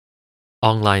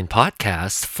Online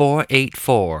Podcast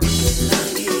 484. Welcome!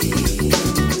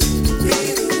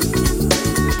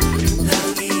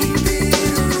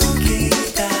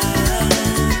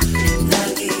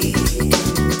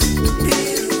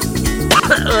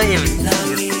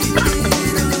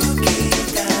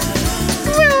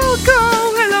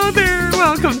 Hello there!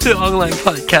 Welcome to Online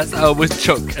Podcast. I almost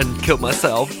choke and kill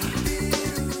myself.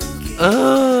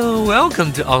 Oh,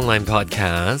 welcome to Online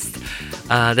Podcast.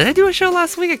 Did I do a show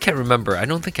last week? I can't remember. I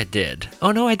don't think I did.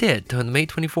 Oh, no, I did. On May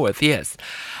 24th, yes.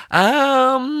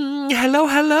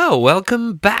 Hello.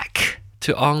 Welcome back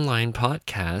to Online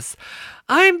Podcast.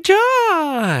 I'm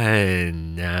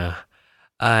John.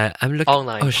 I'm looking...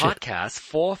 Online shit. Podcast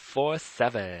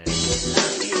 447.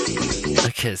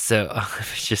 Okay, so I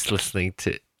was just listening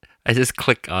to... I just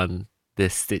clicked on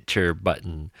this Stitcher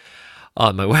button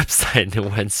on my website and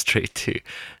it went straight to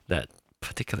that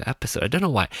particular episode. I don't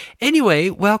know why. Anyway,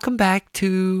 welcome back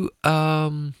to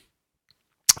Online.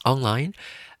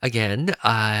 Again,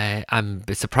 I'm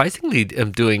surprisingly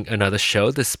doing another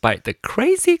show despite the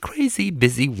crazy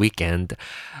busy weekend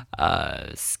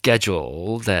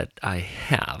schedule that I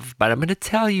have. But I'm going to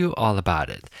tell you all about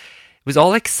it. It was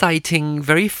all exciting,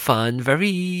 very fun,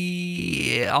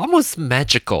 very almost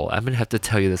magical. I'm going to have to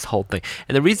tell you this whole thing.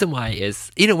 And the reason why is,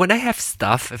 when I have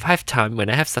stuff, if I have time, when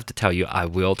I have stuff to tell you, I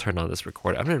will turn on this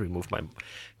recorder. I'm going to remove my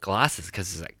glasses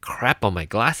because there's like crap on my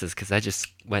glasses because I just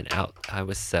went out. I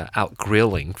was out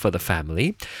grilling for the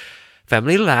family.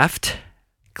 Family left,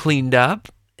 cleaned up,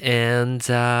 and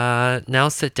now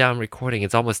sit down recording.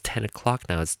 It's almost 10 o'clock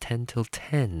now. It's 10 till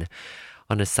 10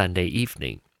 on a Sunday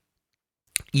evening.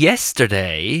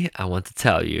 Yesterday, I want to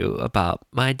tell you about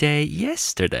my day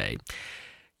yesterday.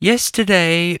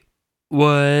 Yesterday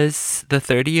was the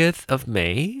 30th of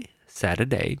May,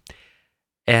 Saturday,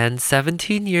 and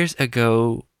 17 years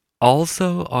ago,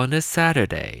 also on a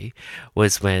Saturday,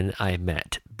 was when I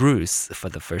met Bruce for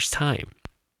the first time.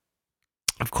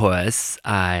 Of course,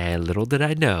 little did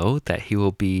I know that he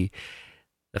will be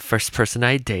the first person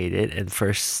I dated and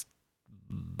first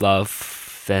love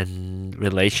and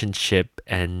relationship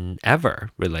and ever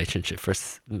relationship,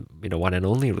 first one and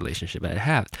only relationship I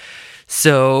have.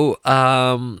 So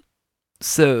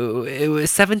it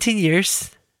was 17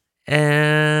 years,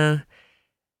 and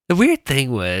the weird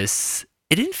thing was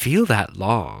it didn't feel that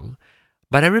long,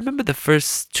 but I remember the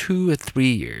first 2 or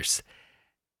 3 years,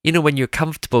 when you're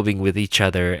comfortable being with each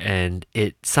other, and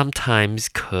it sometimes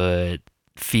could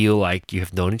feel like you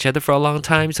have known each other for a long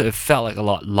time, so it felt like a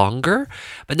lot longer.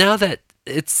 But now that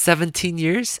it's 17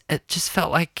 years, it just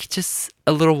felt like just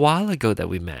a little while ago that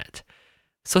we met.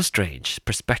 So strange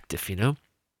perspective, And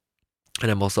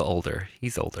I'm also older.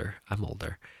 He's older. I'm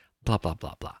older. Blah, blah,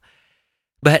 blah, blah.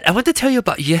 But I want to tell you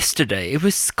about yesterday. It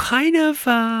was kind of,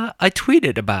 I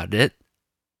tweeted about it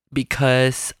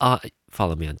because,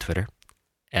 follow me on Twitter,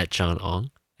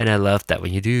 @JohnOng. And I love that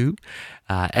when you do.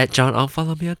 @JohnOng,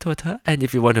 follow me on Twitter. And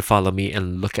if you want to follow me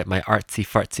and look at my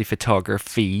artsy-fartsy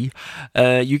photography,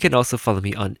 you can also follow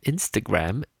me on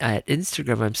Instagram. At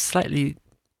Instagram, I'm slightly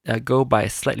go by a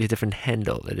slightly different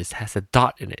handle. It has a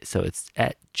dot in it, so it's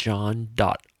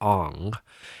 @John.Ong.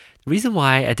 The reason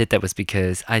why I did that was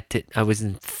because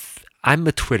I'm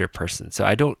a Twitter person, so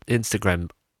I don't Instagram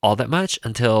all that much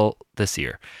until this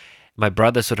year. My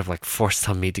brother sort of like forced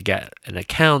on me to get an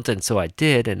account, and so I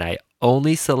did, and I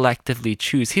only selectively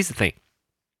choose. Here's the thing.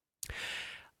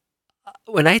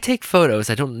 When I take photos,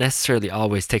 I don't necessarily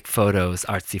always take photos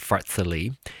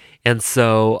artsy-fartsily, and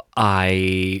so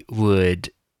I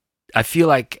feel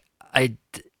like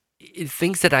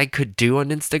things that I could do on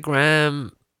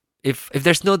Instagram, if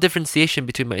there's no differentiation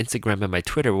between my Instagram and my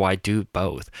Twitter, why do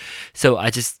both? So I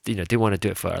just didn't want to do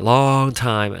it for a long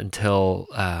time until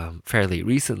fairly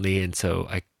recently, and so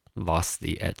I lost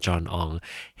the @JohnOng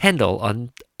handle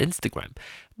on Instagram.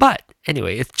 But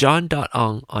anyway, it's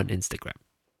John.Ong on Instagram.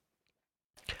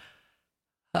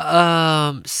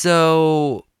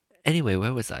 So anyway,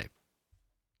 where was I?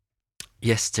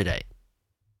 Yesterday.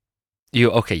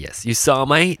 Yes. You saw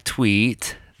my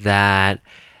tweet that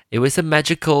it was a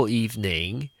magical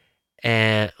evening,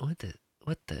 and who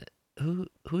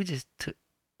just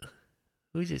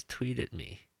tweeted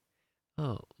me?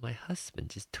 Oh, my husband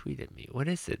just tweeted me. What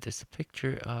is it? There's a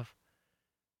picture of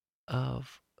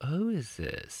who is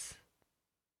this?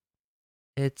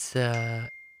 It's who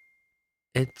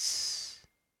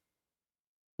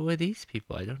are these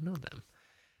people? I don't know them.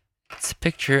 It's a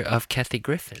picture of Kathy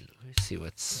Griffin. Let me see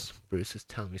what Bruce is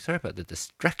telling me. Sorry about the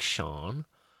distraction.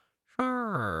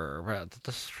 Sure, about the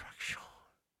distraction.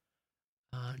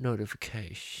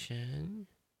 Notification.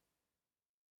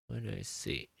 What do I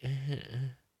see?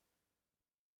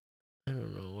 I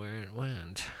don't know where it went.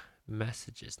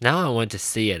 messages. Now I want to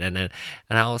see it, and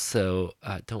I also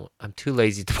don't. I'm too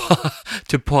lazy to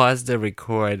to pause the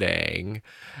recording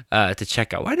to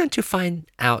check out. Why don't you find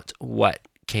out what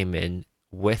came in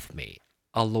with me,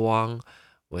 along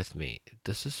with me?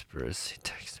 This is Bruce. He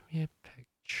texted me a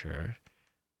picture.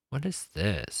 What is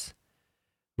this?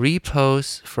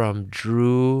 Repost from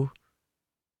Drew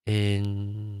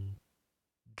King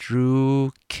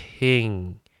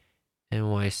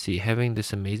NYC. Having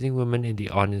this amazing woman in the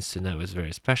audience tonight was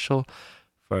very special.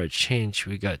 For a change,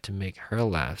 we got to make her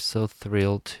laugh. So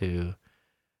thrilled to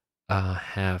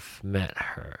have met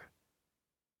her.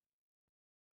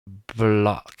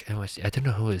 Block NYC. I don't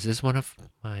know who is this. One of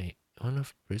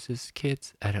Bruce's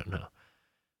kids. I don't know.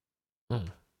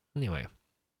 Anyway.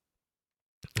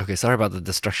 Okay, sorry about the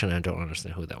destruction. I don't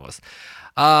understand who that was.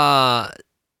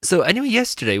 So anyway,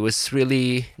 yesterday was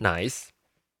really nice.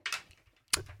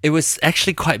 It was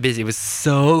actually quite busy. It was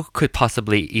could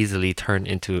possibly easily turn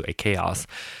into a chaos.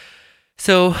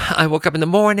 So I woke up in the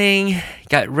morning,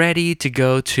 got ready to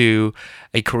go to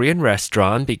a Korean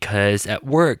restaurant because at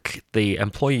work, the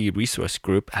employee resource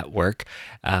group at work,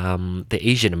 the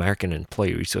Asian American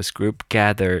employee resource group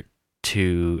gathered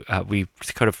to, we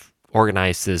kind of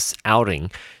organized this outing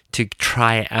to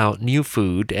try out new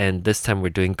food. And this time we're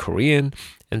doing Korean.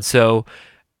 And so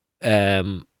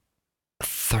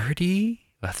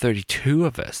 32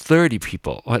 of us, 30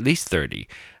 people, or at least 30.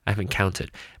 I haven't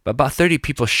counted, but about 30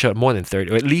 people showed, more than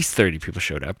 30, or at least 30 people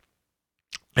showed up.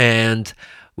 And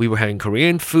we were having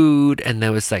Korean food, and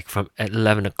that was like from at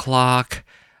 11 o'clock.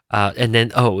 And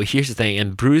then, here's the thing.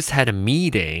 And Bruce had a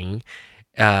meeting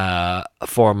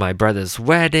for my brother's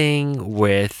wedding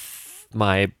with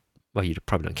well, you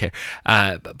probably don't care,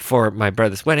 for my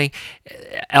brother's wedding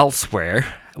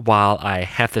elsewhere, while I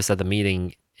have this other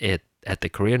meeting at the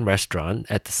Korean restaurant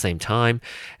at the same time.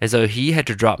 And so he had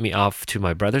to drop me off to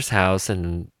my brother's house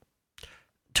and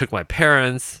took my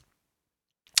parents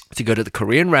to go to the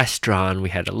Korean restaurant. We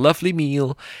had a lovely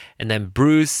meal, and then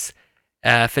Bruce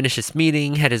finished his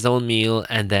meeting, had his own meal,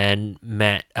 and then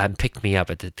picked me up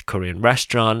at the Korean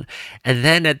restaurant. And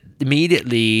then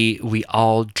immediately we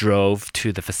all drove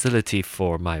to the facility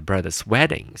for my brother's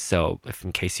wedding. So if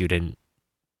in case you didn't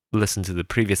listen to the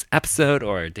previous episode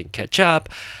or didn't catch up,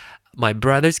 my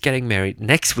brother's getting married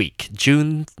next week,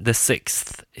 June the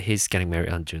 6th. He's getting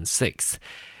married on June 6th.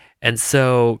 And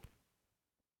so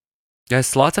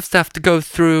there's lots of stuff to go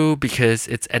through because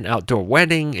it's an outdoor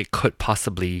wedding. It could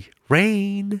possibly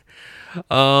rain.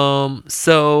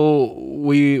 So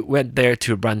we went there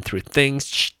to run through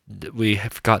things. We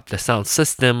have got the sound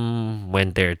system,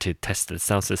 went there to test the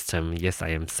sound system. Yes, I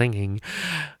am singing.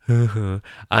 So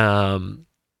I'll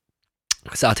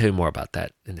tell you more about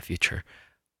that in the future.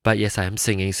 But yes, I am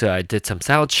singing. So I did some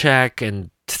sound check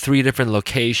and 3 different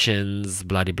locations,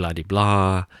 blah, blah, blah,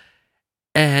 blah.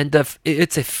 And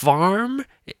it's a farm,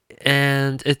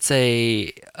 and it's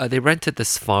they rented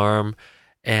this farm,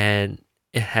 and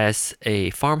it has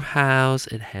a farmhouse.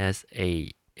 It has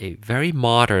a very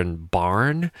modern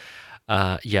barn.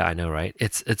 Yeah, I know, right?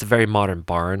 It's a very modern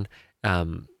barn.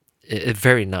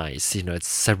 Very nice. You know, it's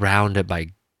surrounded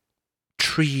by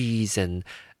trees, and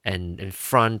in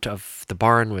front of the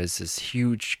barn was this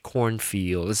huge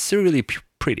cornfield. It's really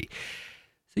pretty.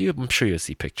 So I'm sure you'll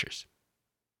see pictures.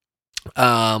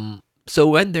 So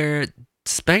went there,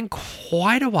 spent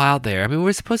quite a while there. I mean, we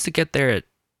were supposed to get there at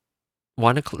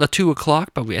 2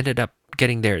 o'clock, but we ended up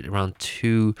getting there at around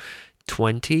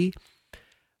 2:20.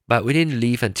 But we didn't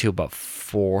leave until about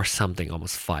 4 something,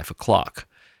 almost 5 o'clock,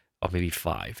 or maybe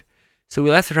 5. So we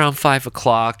left around 5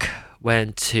 o'clock.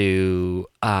 Went to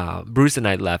Bruce and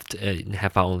I left and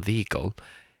have our own vehicle,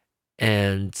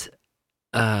 and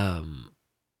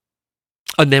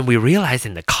then we realized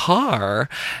in the car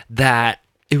that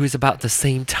it was about the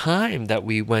same time that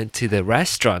we went to the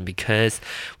restaurant, because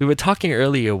we were talking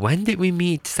earlier, when did we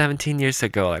meet 17 years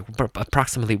ago? Like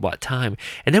approximately what time?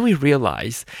 And then we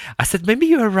realized, I said, maybe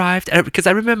you arrived, because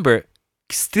I remember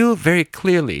still very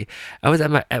clearly. I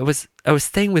was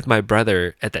staying with my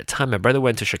brother at that time. My brother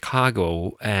went to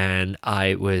Chicago, and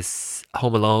I was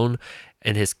home alone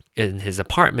in his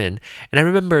apartment. And I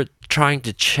remember trying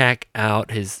to check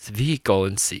out his vehicle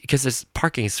and see, because his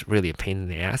parking is really a pain in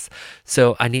the ass.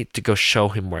 So I need to go show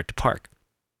him where to park,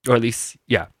 or at least,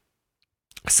 yeah.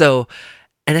 So,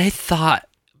 and I thought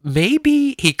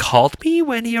maybe he called me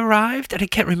when he arrived, and I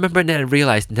can't remember. And then I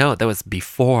realized, no, that was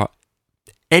before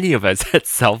any of us had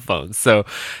cell phones. So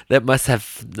that's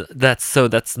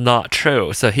not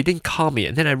true. So he didn't call me.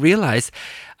 And then I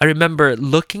remember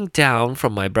looking down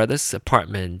from my brother's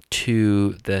apartment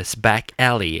to this back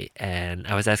alley, and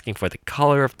I was asking for the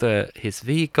color of his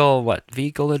vehicle, what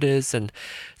vehicle it is. And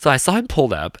so I saw him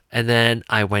pulled up, and then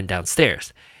I went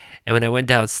downstairs. And when I went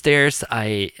downstairs,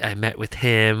 I met with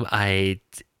him.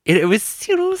 It was,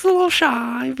 it was a little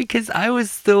shy because I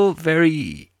was still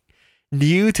very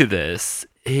new to this.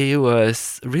 It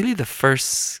was really the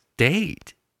first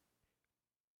date,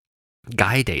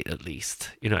 guy date at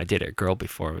least. I dated a girl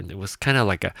before, and it was kind of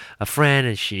like a friend,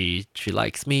 and she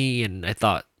likes me, and I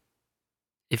thought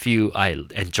I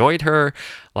enjoyed her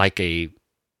like a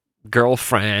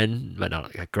girlfriend, but not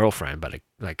like a girlfriend, but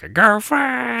like a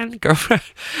girlfriend.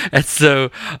 And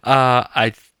so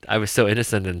I was so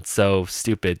innocent and so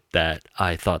stupid that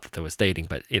I thought that there was dating,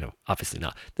 but obviously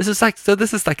not. This is like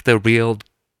the real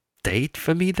date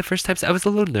for me the first time. So I was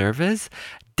a little nervous,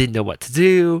 didn't know what to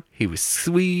do. He was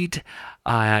sweet.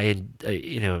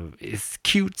 It's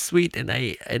cute, sweet, and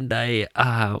I didn't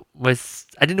know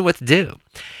what to do.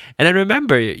 And I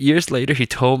remember years later he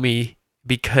told me,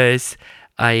 because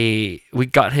we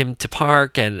got him to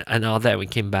park and all that. We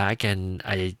came back, and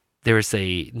there was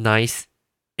a nice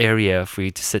area for you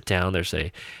to sit down. There's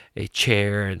a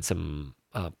chair and some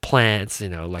plants,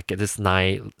 like this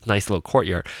nice little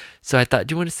courtyard. So I thought,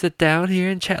 do you want to sit down here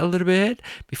and chat a little bit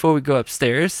before we go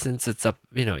upstairs, since it's up,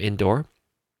 indoor?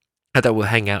 I thought we'll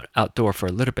hang out outdoor for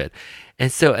a little bit.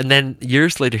 And then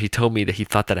years later, he told me that he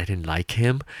thought that I didn't like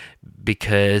him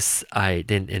because I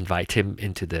didn't invite him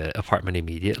into the apartment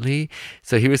immediately.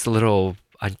 So he was a little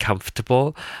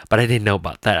uncomfortable, but I didn't know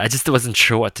about that. I just wasn't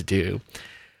sure what to do.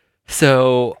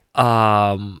 So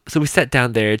we sat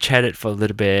down there, chatted for a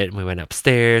little bit, and we went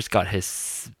upstairs, got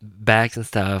his bags and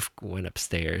stuff, went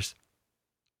upstairs.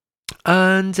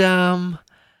 And oh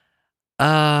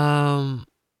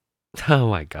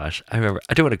my gosh, I remember.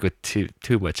 I don't want to go too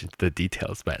much into the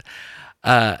details, but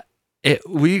I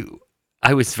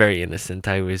was very innocent.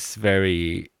 I was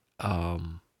very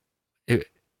it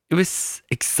was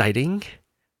exciting,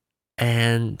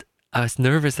 and I was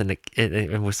nervous and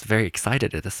was very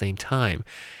excited at the same time.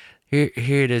 Here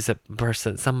it is, a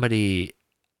person, somebody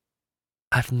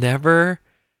I've never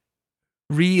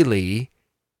really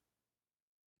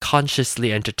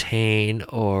consciously entertained,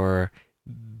 or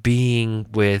being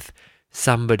with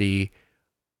somebody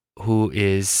who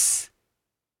is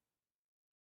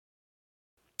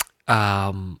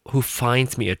who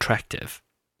finds me attractive.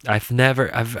 I've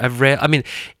read, I mean,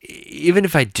 even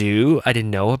if I do, I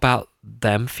didn't know about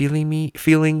them feeling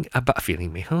about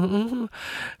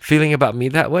me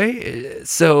that way.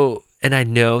 So, and I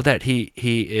know that he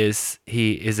is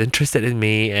interested in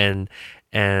me, and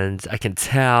I can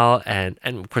tell, and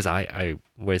of course I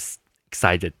was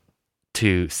excited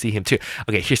to see him too.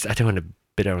 Okay, I don't want to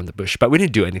beat around the bush, but we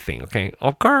didn't do anything. Okay,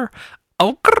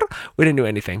 we didn't do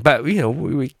anything, but we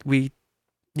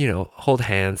hold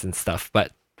hands and stuff,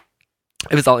 but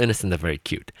it was all innocent and very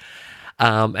cute.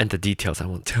 And the details I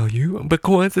won't tell you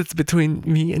because it's between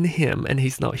me and him, and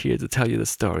he's not here to tell you the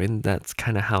story, and that's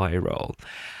kind of how I roll.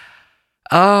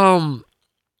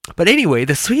 But anyway,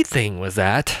 the sweet thing was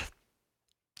that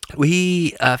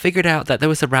we figured out that that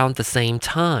was around the same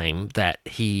time that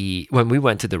when we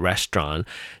went to the restaurant.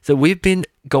 So we've been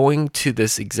going to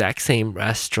this exact same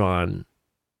restaurant,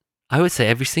 I would say,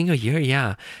 every single year.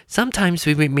 Yeah. Sometimes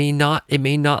it may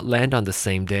not land on the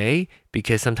same day,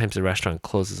 because sometimes the restaurant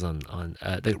closes on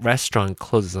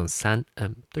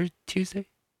Tuesday.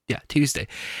 Yeah, Tuesday.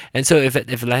 And so if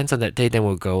it lands on that day, then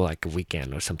we'll go like a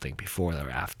weekend or something before or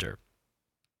after.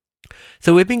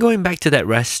 So we've been going back to that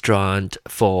restaurant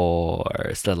for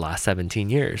the last 17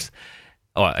 years,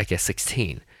 or I guess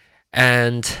 16.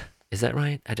 And is that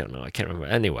right? I don't know. I can't remember.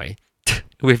 Anyway,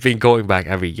 we've been going back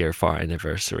every year for our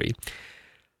anniversary.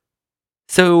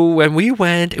 So when we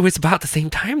went, it was about the same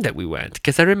time that we went,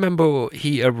 because I remember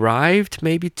he arrived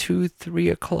maybe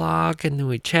 2-3 o'clock, and then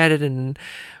we chatted and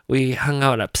we hung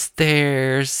out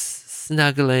upstairs,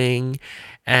 snuggling,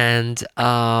 and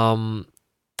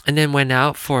then went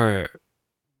out for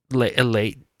a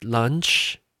late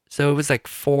lunch. So it was like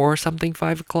 4 something,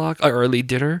 5 o'clock, or early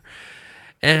dinner.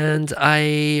 And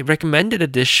I recommended a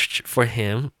dish for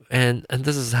him, and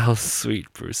this is how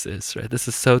sweet Bruce is, right? This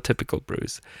is so typical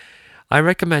Bruce. I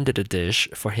recommended a dish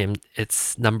for him.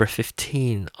 It's number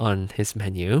 15 on his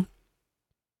menu.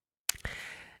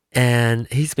 And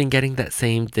he's been getting that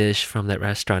same dish from that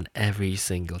restaurant every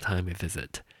single time we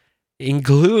visit,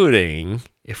 including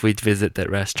if we visit that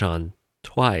restaurant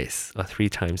twice or 3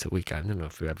 times a week. I don't know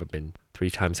if we've ever been 3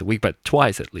 times a week, but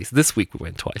twice at least. This week we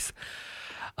went twice.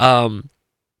 Um,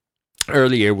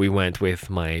 Earlier we went with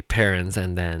my parents,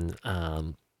 and then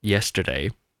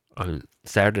yesterday on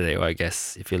Saturday, or I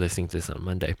guess if you're listening to this on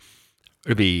Monday,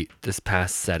 it'll be this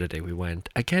past Saturday we went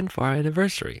again for our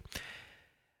anniversary.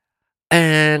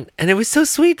 And it was so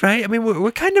sweet, right? I mean,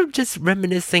 we're kind of just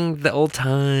reminiscing the old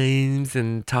times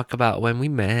and talk about when we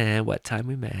met, what time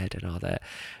we met, and all that. It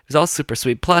was all super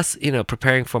sweet. Plus,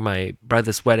 preparing for my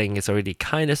brother's wedding is already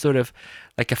kind of sort of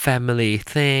like a family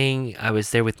thing. I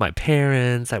was there with my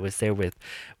parents. I was there with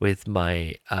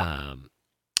my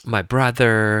my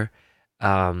brother,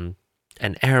 and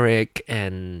Eric,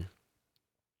 and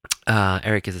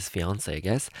Eric is his fiance, I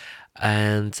guess,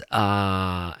 and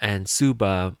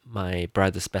Suba, my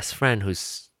brother's best friend,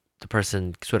 who's the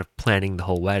person sort of planning the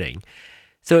whole wedding.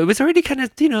 So it was already kind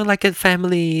of like a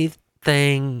family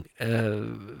thing,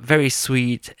 very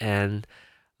sweet, and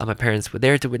my parents were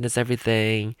there to witness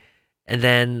everything, and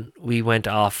then we went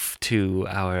off to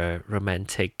our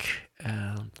romantic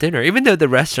dinner. Even though the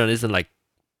restaurant isn't like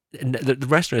the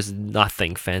restaurant is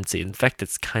nothing fancy. In fact,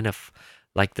 it's kind of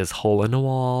like this hole in the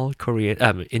wall Korean,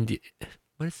 Indian,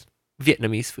 what is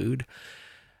Vietnamese food.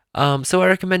 So I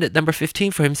recommended number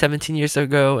 15 for him 17 years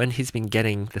ago, and he's been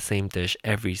getting the same dish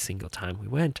every single time we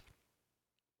went.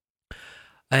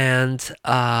 And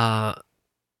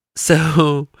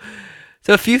so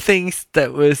so a few things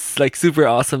that was like super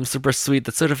awesome, super sweet,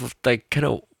 that sort of like kind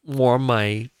of warmed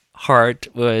my heart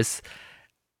was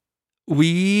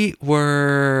we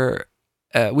were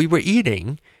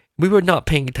eating. We were not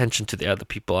paying attention to the other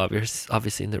people,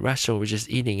 obviously in the restaurant. We're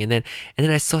just eating, and then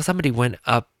I saw somebody went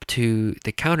up to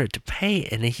the counter to pay,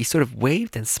 and then he sort of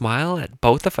waved and smiled at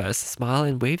both of us, smiled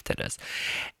and waved at us,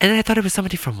 and I thought it was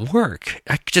somebody from work.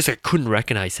 I couldn't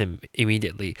recognize him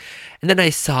immediately, and then I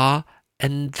saw,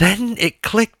 and then it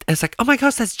clicked. I was like, oh my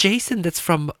gosh, that's Jason.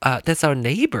 That's our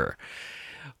neighbor.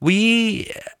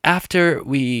 After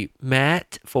we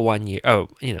met for 1 year. Oh,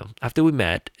 after we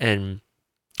met and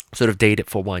sort of dated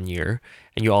for 1 year,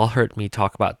 and you all heard me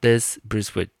talk about this.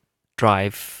 Bruce would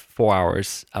drive 4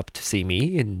 hours up to see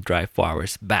me and drive 4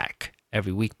 hours back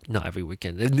every week. Not every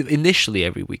weekend. Initially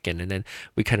every weekend, and then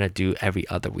we kind of do every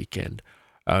other weekend.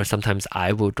 Sometimes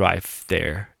I will drive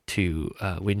there to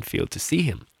Winfield to see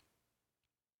him.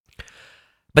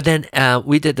 But then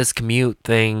we did this commute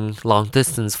thing, long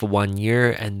distance, for 1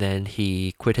 year, and then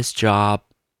he quit his job,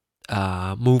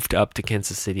 moved up to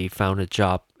Kansas City, found a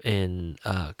job in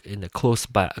a close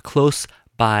by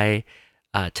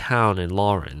town in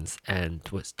Lawrence, and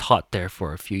was taught there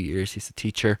for a few years. He's a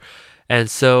teacher, and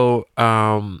so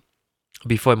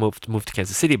before I moved to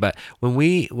Kansas City, but when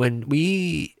he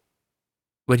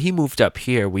moved up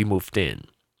here, we moved in.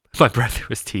 My brother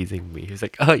was teasing me. He was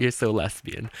like, "Oh, you're so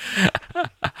lesbian."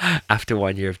 After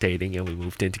 1 year of dating, and we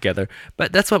moved in together.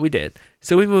 But that's what we did.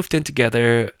 So we moved in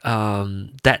together.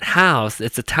 That house,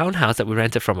 it's a townhouse that we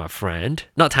rented from a friend.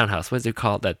 Not townhouse. What's it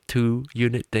called? That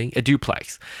 2-unit thing? A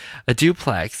duplex. A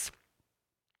duplex.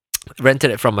 Rented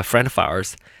it from a friend of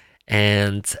ours.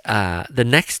 And the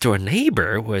next door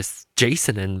neighbor was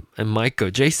Jason and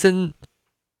Michael. Jason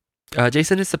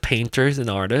is a painter, is an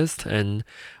artist, and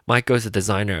Maiko is a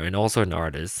designer and also an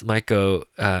artist. Maiko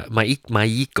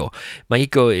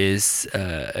is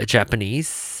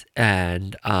Japanese,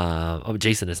 and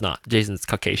Jason is not. Jason's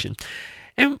Caucasian,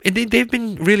 and they've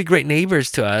been really great neighbors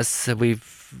to us. We're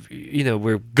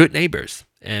good neighbors,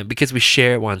 and because we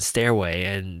share one stairway,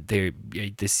 and they're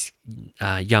this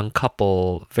young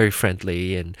couple, very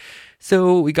friendly, and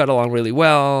so we got along really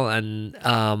well, and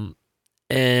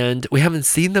we haven't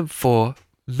seen them for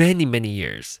many, many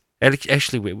years.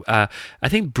 Actually, I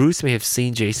think Bruce may have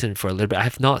seen Jason for a little bit. I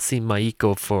have not seen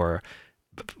Maiko for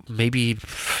maybe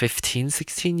 15,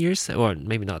 16 years, or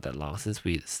maybe not that long, since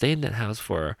we stayed in that house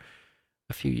for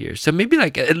a few years. So maybe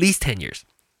like at least 10 years.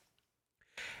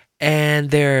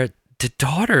 And the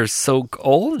daughter is so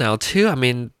old now too. I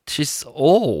mean, she's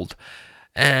old.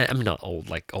 I mean, not old,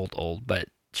 like old, but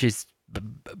she's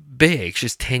big.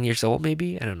 She's 10 years old,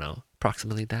 maybe. I don't know.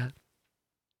 Approximately that.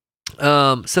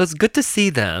 So it's good to see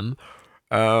them.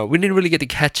 We didn't really get to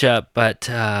catch up, but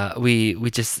we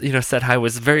just said hi. I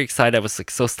was very excited. I was like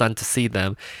so stunned to see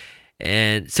them,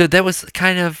 and so that was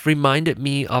kind of reminded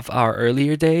me of our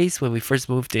earlier days when we first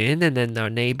moved in, and then our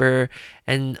neighbor,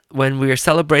 and when we were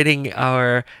celebrating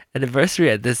our anniversary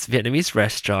at this Vietnamese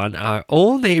restaurant, our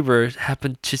old neighbor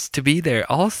happened just to be there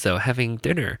also having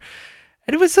dinner,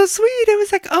 and it was so sweet. It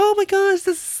was like, oh my gosh,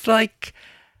 this is like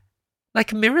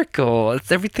a miracle.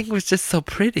 Everything was just so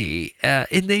pretty,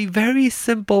 in a very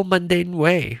simple, mundane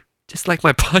way, just like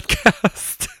my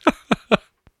podcast.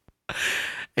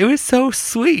 It was so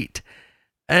sweet.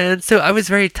 And so I was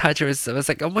very touched. I was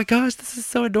like, oh my gosh, this is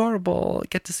so adorable. I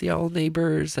get to see all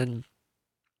neighbors and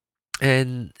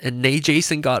Nate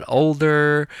Jason got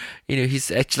older. He's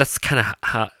actually that's kind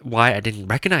of why I didn't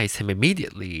recognize him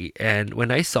immediately. And when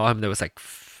I saw him, there was like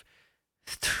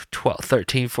 12,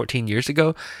 13, 14 years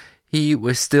ago. He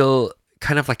was still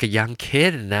kind of like a young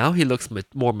kid, and now he looks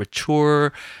more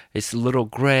mature. He's a little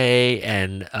gray,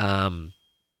 and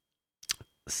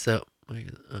so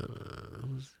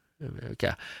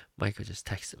okay, Michael just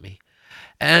texted me,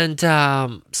 and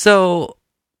so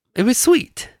it was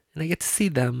sweet, and I get to see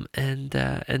them, and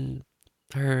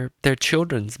their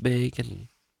children's big and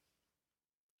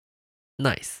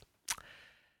nice.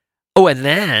 Oh, and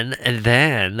then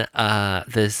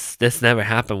this never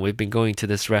happened. We've been going to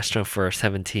this restaurant for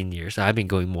 17 years. I've been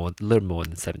going a little more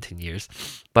than 17 years,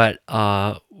 but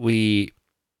we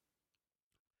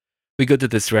go to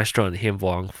this restaurant in Hien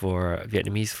Vuong for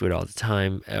Vietnamese food all the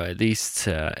time. At least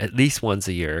once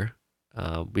a year.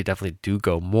 We definitely do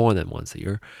go more than once a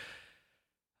year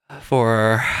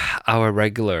for our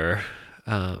regular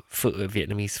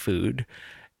Vietnamese food.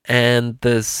 And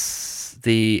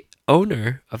the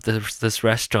owner of this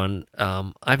restaurant,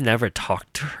 I've never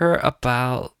talked to her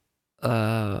about.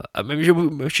 I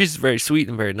mean, she's very sweet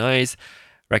and very nice,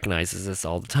 recognizes us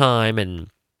all the time,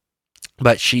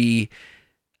 but she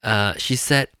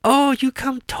said, "Oh, you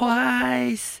come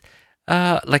twice."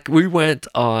 Like we went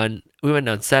on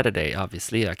Saturday,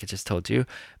 obviously, like I just told you,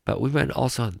 but we went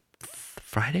also on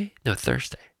Friday? No,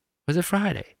 Thursday. Was it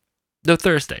Friday? No,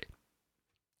 Thursday.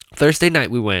 Thursday night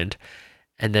we went,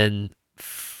 and then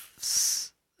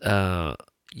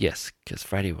yes, because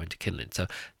Friday we went to Kinlan. So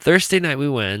Thursday night we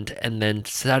went, and then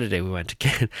Saturday we went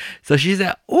again. So she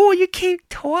said, "Oh, you came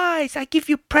twice. I give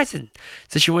you a present."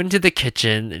 So she went into the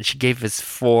kitchen and she gave us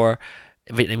 4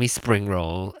 Vietnamese spring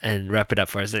roll and wrap it up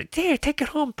for us. Like, "There, take it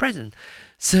home, present."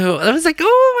 So I was like,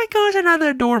 "Oh my gosh,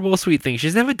 another adorable, sweet thing."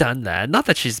 She's never done that. Not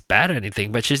that she's bad or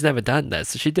anything, but she's never done that.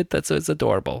 So she did that. So it's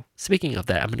adorable. Speaking of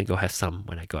that, I'm gonna go have some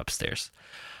when I go upstairs.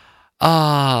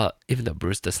 Even though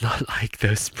Bruce does not like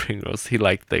those spring rolls, he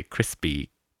liked the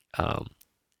crispy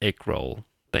egg roll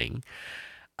thing.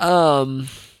 Um,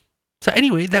 so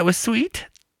anyway, that was sweet.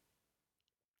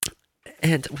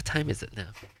 And what time is it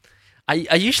now?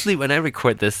 I usually when I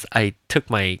record this, I took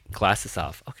my glasses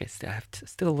off. Okay, still I have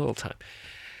still a little time.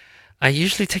 I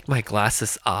usually take my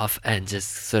glasses off and just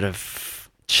sort of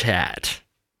chat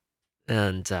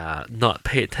and not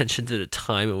pay attention to the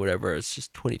time or whatever. It's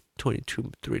just 23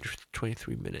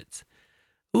 minutes.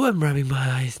 Ooh, I'm rubbing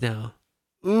my eyes now.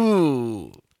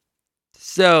 Ooh.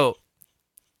 So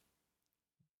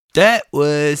that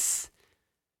was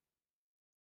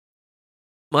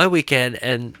my weekend,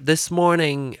 and this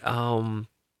morning, that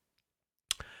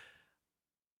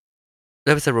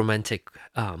was a romantic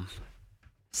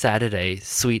Saturday,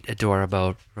 sweet,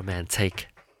 adorable, romantic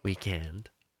weekend,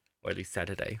 or at least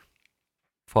Saturday,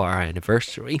 for our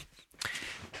anniversary.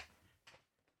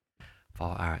 For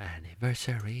our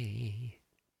anniversary.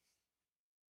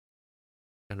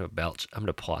 I'm gonna belch. I'm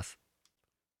gonna pause.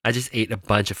 I just ate a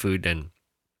bunch of food and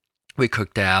we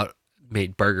cooked out,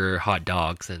 made burger, hot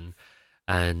dogs, and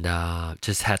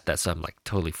just had that. So I'm like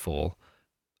totally full,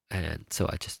 and so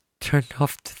I just turned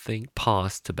off the thing,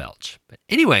 paused to belch. But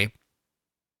anyway,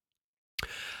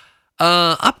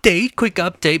 quick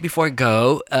update before I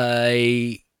go.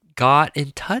 I got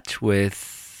in touch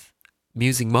with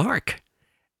Musing Mark.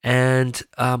 And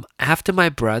after my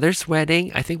brother's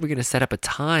wedding, I think we're going to set up a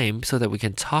time so that we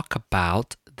can talk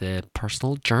about the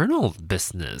personal journal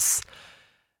business.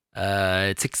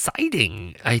 It's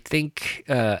exciting. I think,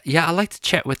 yeah, I like to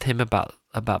chat with him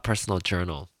about personal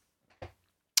journal.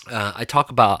 I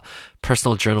talked about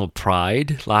personal journal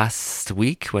pride last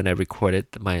week when I recorded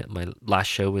my last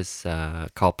show was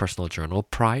called Personal Journal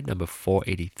Pride number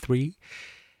 483,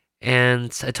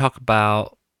 and I talk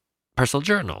about personal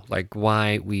journal, like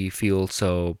why we feel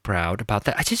so proud about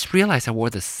that. I just realized I wore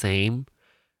the same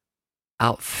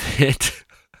outfit.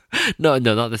 No,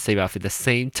 not the same outfit, the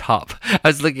same top. I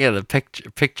was looking at the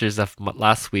pictures of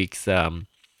last week's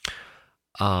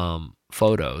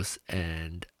photos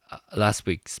and last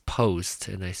week's post,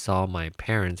 and I saw my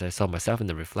parents. I saw myself in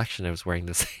the reflection. I was wearing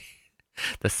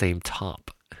the same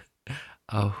top.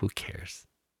 Oh, who cares?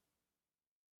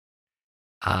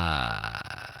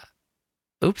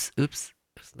 Oops.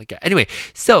 Okay. Anyway,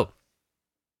 so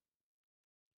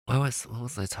what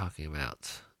was I talking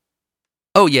about?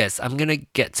 Oh yes, I'm gonna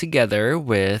get together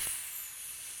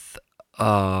with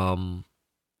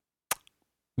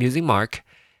Musing Mark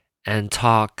and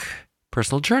talk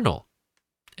personal journal.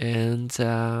 And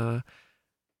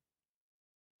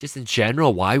just in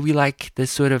general, why we like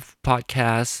this sort of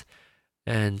podcast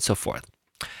and so forth.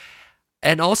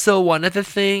 And also, one other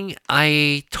thing,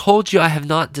 I told you I have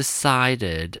not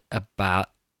decided about.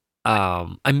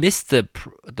 I missed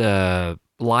the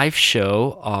live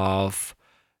show of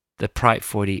the Pride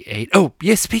 48. Oh,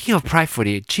 yeah, speaking of Pride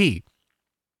 48, gee,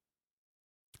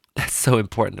 that's so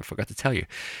important. I forgot to tell you.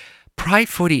 Pride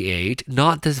 48,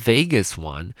 not this Vegas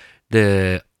one,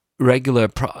 the regular,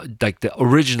 like the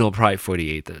original Pride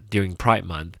 48 during Pride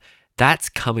Month, that's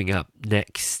coming up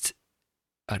next.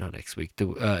 Not next week.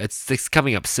 It's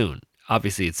coming up soon.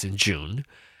 Obviously, it's in June.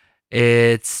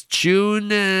 It's June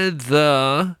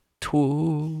the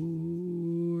tour.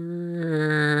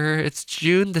 It's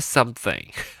June the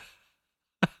something.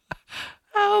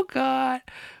 Oh God,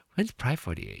 when's Pride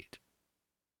 48?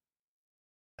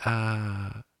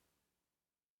 Uh,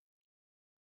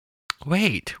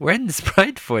 Wait, when's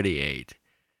Pride 48?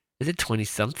 Is it 20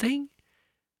 something?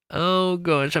 Oh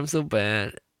gosh, I'm so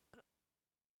bad.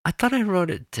 I thought I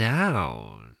wrote it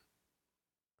down.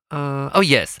 Oh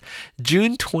yes,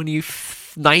 June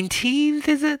 19th,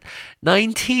 is it?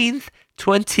 19th,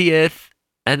 20th,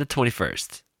 and the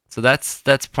 21st. So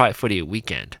that's Pride 48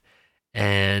 weekend.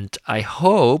 And I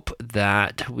hope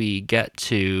that we get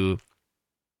to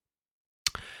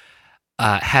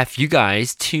have you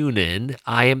guys tune in.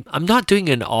 I'm not doing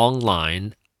an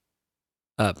online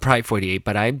Pride 48,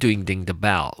 but I'm doing Ding the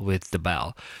Bell with the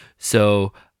Bell.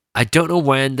 So I don't know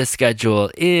when the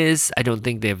schedule is. I don't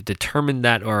think they've determined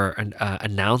that or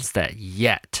announced that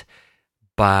yet.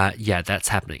 But yeah, that's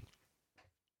happening.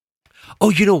 Oh,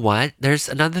 you know what? There's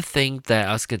another thing that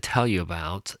I was going to tell you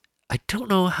about. I don't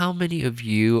know how many of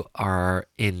you are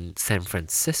in San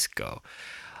Francisco.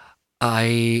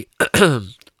 I'm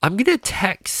gonna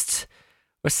text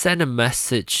or send a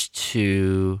message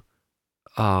to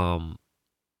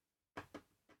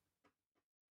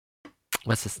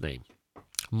what's his name?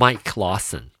 Mike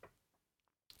Lawson.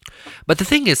 But the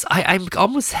thing is, I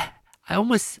almost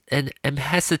am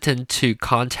hesitant to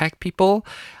contact people.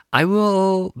 I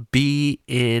will be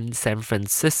in San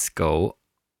Francisco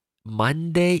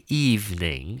Monday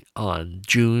evening on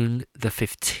June the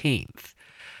 15th.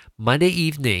 Monday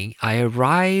evening, I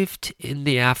arrived in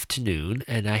the afternoon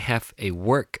and I have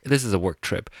this is a work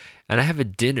trip, and I have a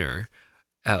dinner,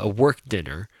 a work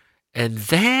dinner, and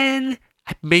then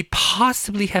I may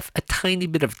possibly have a tiny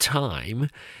bit of time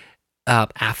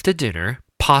after dinner.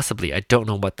 Possibly, I don't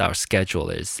know what our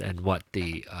schedule is and what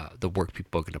the work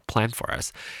people are going to plan for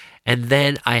us. And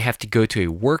then I have to go to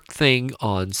a work thing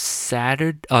on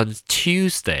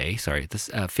Tuesday. Sorry, this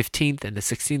 15th and the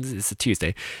 16th is a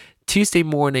Tuesday. Tuesday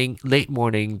morning, late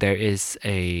morning, there is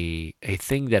a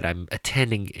thing that I'm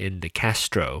attending in the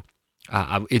Castro.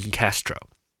 I'm in Castro.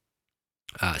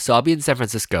 So I'll be in San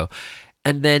Francisco.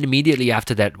 And then immediately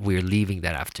after that, we're leaving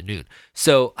that afternoon.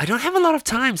 So I don't have a lot of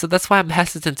time. So that's why I'm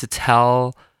hesitant to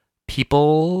tell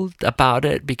people about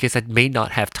it because I may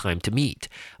not have time to meet.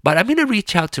 But I'm going to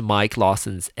reach out to Mike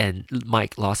Lawson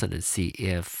and see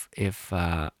if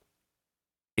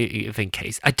in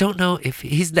case. I don't know if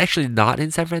he's actually not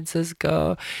in San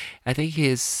Francisco. I think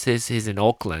he's in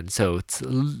Oakland, so it's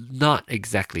not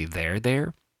exactly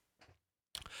there.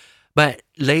 But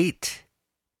late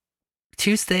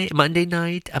Monday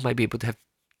night, I might be able to have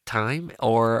time,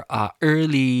 or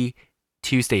early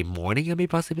Tuesday morning, I may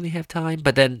possibly have time.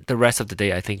 But then the rest of the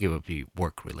day, I think it will be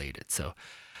work related. So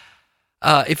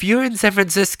if you're in San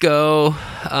Francisco,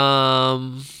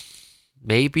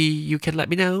 maybe you can let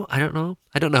me know. I don't know.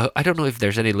 I don't know if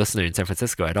there's any listener in San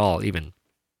Francisco at all, even.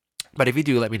 But if you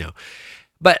do, let me know.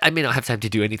 But I may not have time to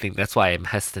do anything. That's why I'm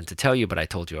hesitant to tell you, but I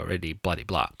told you already, blah, blah,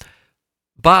 blah.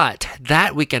 But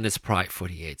that weekend is Pride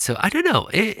 48. So I don't know.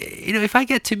 If I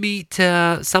get to meet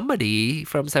somebody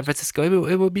from San Francisco,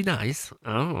 it would be nice.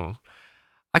 Oh,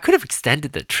 I could have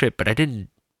extended the trip, but I didn't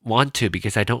want to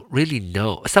because I don't really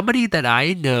know. Somebody that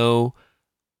I know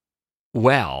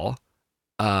well,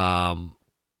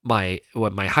 my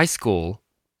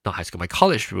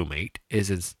college roommate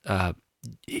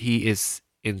he is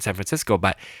in San Francisco,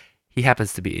 but he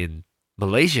happens to be in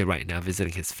Malaysia right now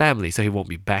visiting his family, so he won't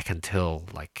be back until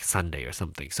like Sunday or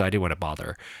something. So I didn't want to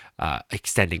bother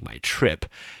extending my trip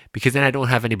because then I don't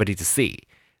have anybody to see.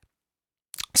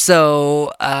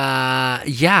 So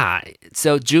yeah,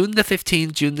 so June the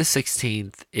 15th, June the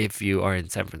 16th, if you are in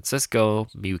San Francisco,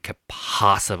 we could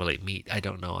possibly meet. I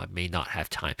don't know, I may not have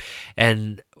time.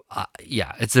 And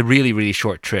yeah, it's a really, really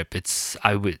short trip.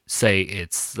 I would say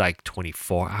it's like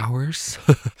 24 hours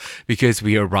because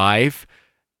we arrive.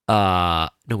 No,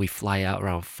 we fly out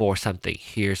around 4 something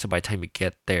here. So by the time we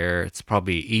get there, it's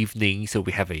probably evening. So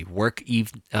we have a work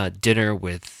dinner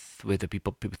with with the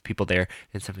people there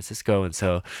in San Francisco, and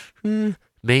so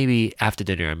maybe after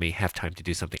dinner I may have time to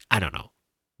do something. I don't know,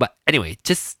 but anyway,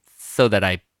 just so that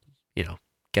I,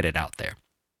 get it out there.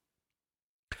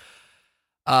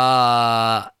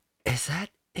 Is that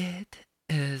it?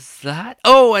 Is that?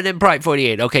 Oh, and then Pride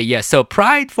 48. Okay, yes. So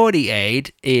Pride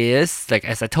 48 is, like,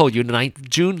 as I told you,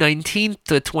 June 19th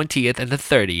to 20th and the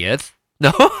 30th.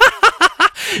 No,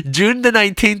 June the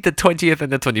 19th, the 20th,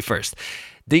 and the 21st.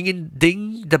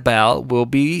 Ding the Bell will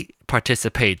be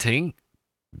participating.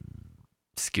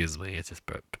 Excuse me, it's just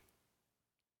burped.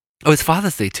 Oh, it's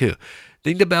Father's Day too.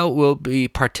 Ding the Bell will be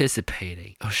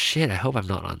participating. Oh shit! I hope I'm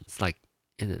not on. It's like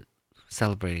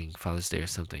celebrating Father's Day or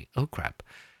something. Oh crap!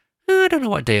 I don't know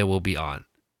what day it will be on.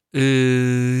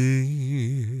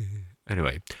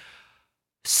 Anyway,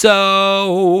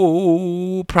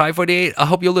 so Pride 48. I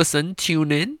hope you'll listen.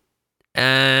 Tune in.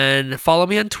 And follow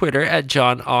me on Twitter at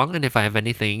John Ong. And if I have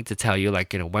anything to tell you,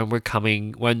 like, when we're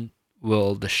coming, when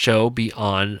will the show be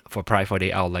on for Pride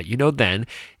 48, I'll let you know then,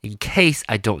 in case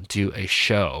I don't do a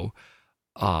show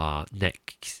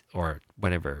next or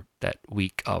whenever that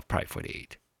week of Pride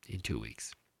 48 in 2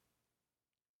 weeks.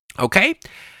 Okay?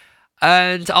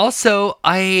 And also,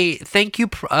 I thank you,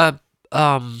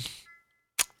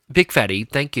 Big Fatty,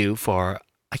 thank you for,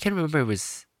 I can't remember if it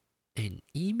was an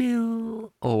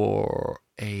email or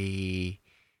I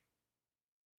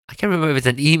can't remember if it's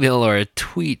an email or a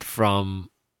tweet from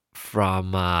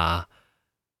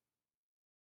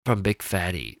Big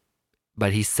Fatty,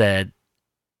 but he said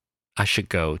I should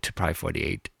go to Pride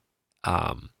 48.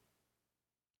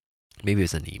 Maybe it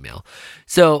was an email.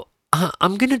 So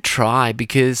I'm gonna try,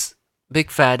 because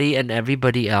Big Fatty and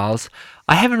everybody else,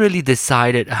 I haven't really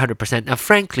decided 100%. Now,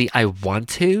 frankly, I want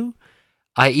to.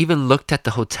 I even looked at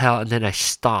the hotel and then I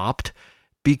stopped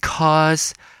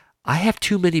because I have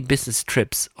too many business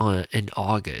trips in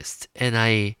August, and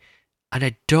I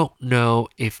don't know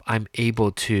if I'm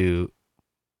able to,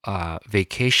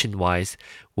 vacation wise,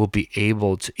 will be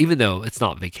able to, even though it's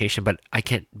not vacation, but I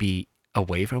can't be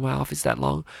away from my office that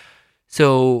long.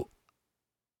 So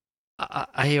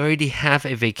I already have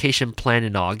a vacation plan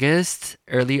in August,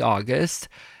 early August,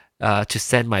 to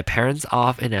send my parents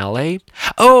off in LA.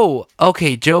 Oh,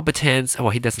 okay, Joe Batanz. Well,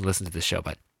 he doesn't listen to the show,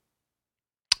 but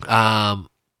I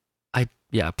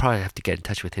probably have to get in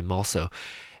touch with him also.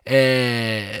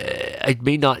 I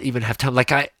may not even have time.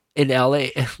 Like, in LA.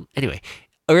 Anyway,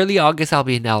 early August I'll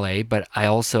be in LA, but I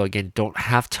also, again, don't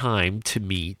have time to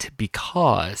meet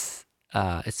because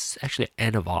it's actually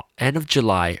end of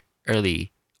July,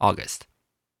 early August.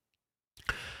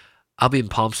 I'll be in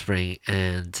Palm Springs,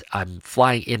 and I'm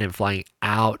flying in and flying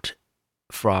out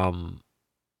from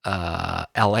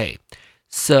LA.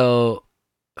 So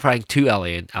flying to LA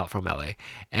and out from LA,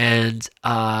 and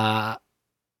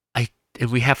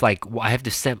we have, like, I have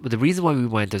to send. The reason why we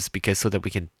went is because so that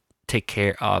we can take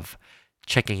care of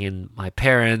checking in my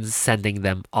parents, sending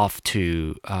them off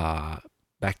to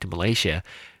back to Malaysia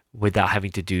without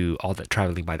having to do all that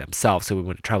traveling by themselves. So we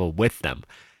want to travel with them.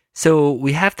 So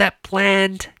we have that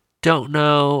planned. Don't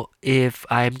know if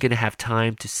I'm going to have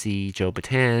time to see Joe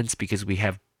Batanz, because we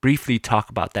have briefly talked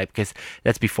about that, because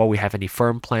that's before we have any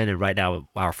firm plan. And right now,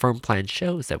 our firm plan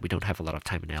shows that we don't have a lot of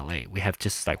time in LA. We have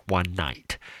just like one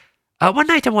night. One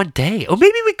night and one day. Or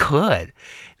maybe we could.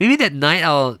 Maybe that night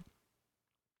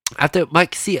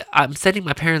I'm sending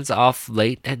my parents off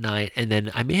late at night, and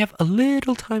then I may have a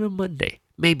little time on Monday.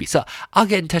 Maybe. So I'll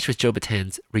get in touch with Joe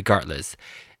Batanz regardless.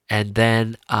 And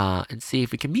then, and see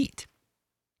if we can meet.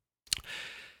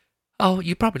 Oh,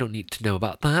 you probably don't need to know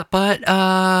about that, but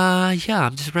yeah,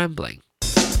 I'm just rambling.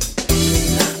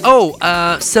 Oh,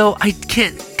 so I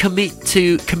can't commit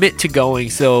to going.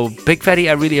 So Big Fatty,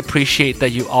 I really appreciate that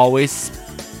you always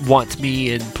want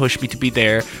me and push me to be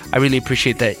there. I really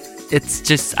appreciate that. It's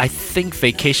just, I think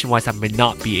vacation wise, I may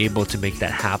not be able to make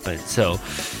that happen. So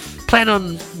plan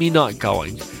on me not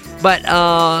going. But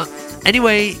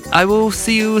anyway, I will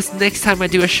see you next time I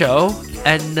do a show.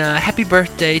 And happy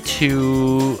birthday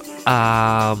to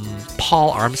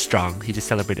Paul Armstrong. He just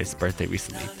celebrated his birthday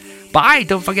recently. Bye.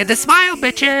 Don't forget to smile,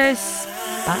 bitches.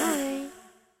 Bye.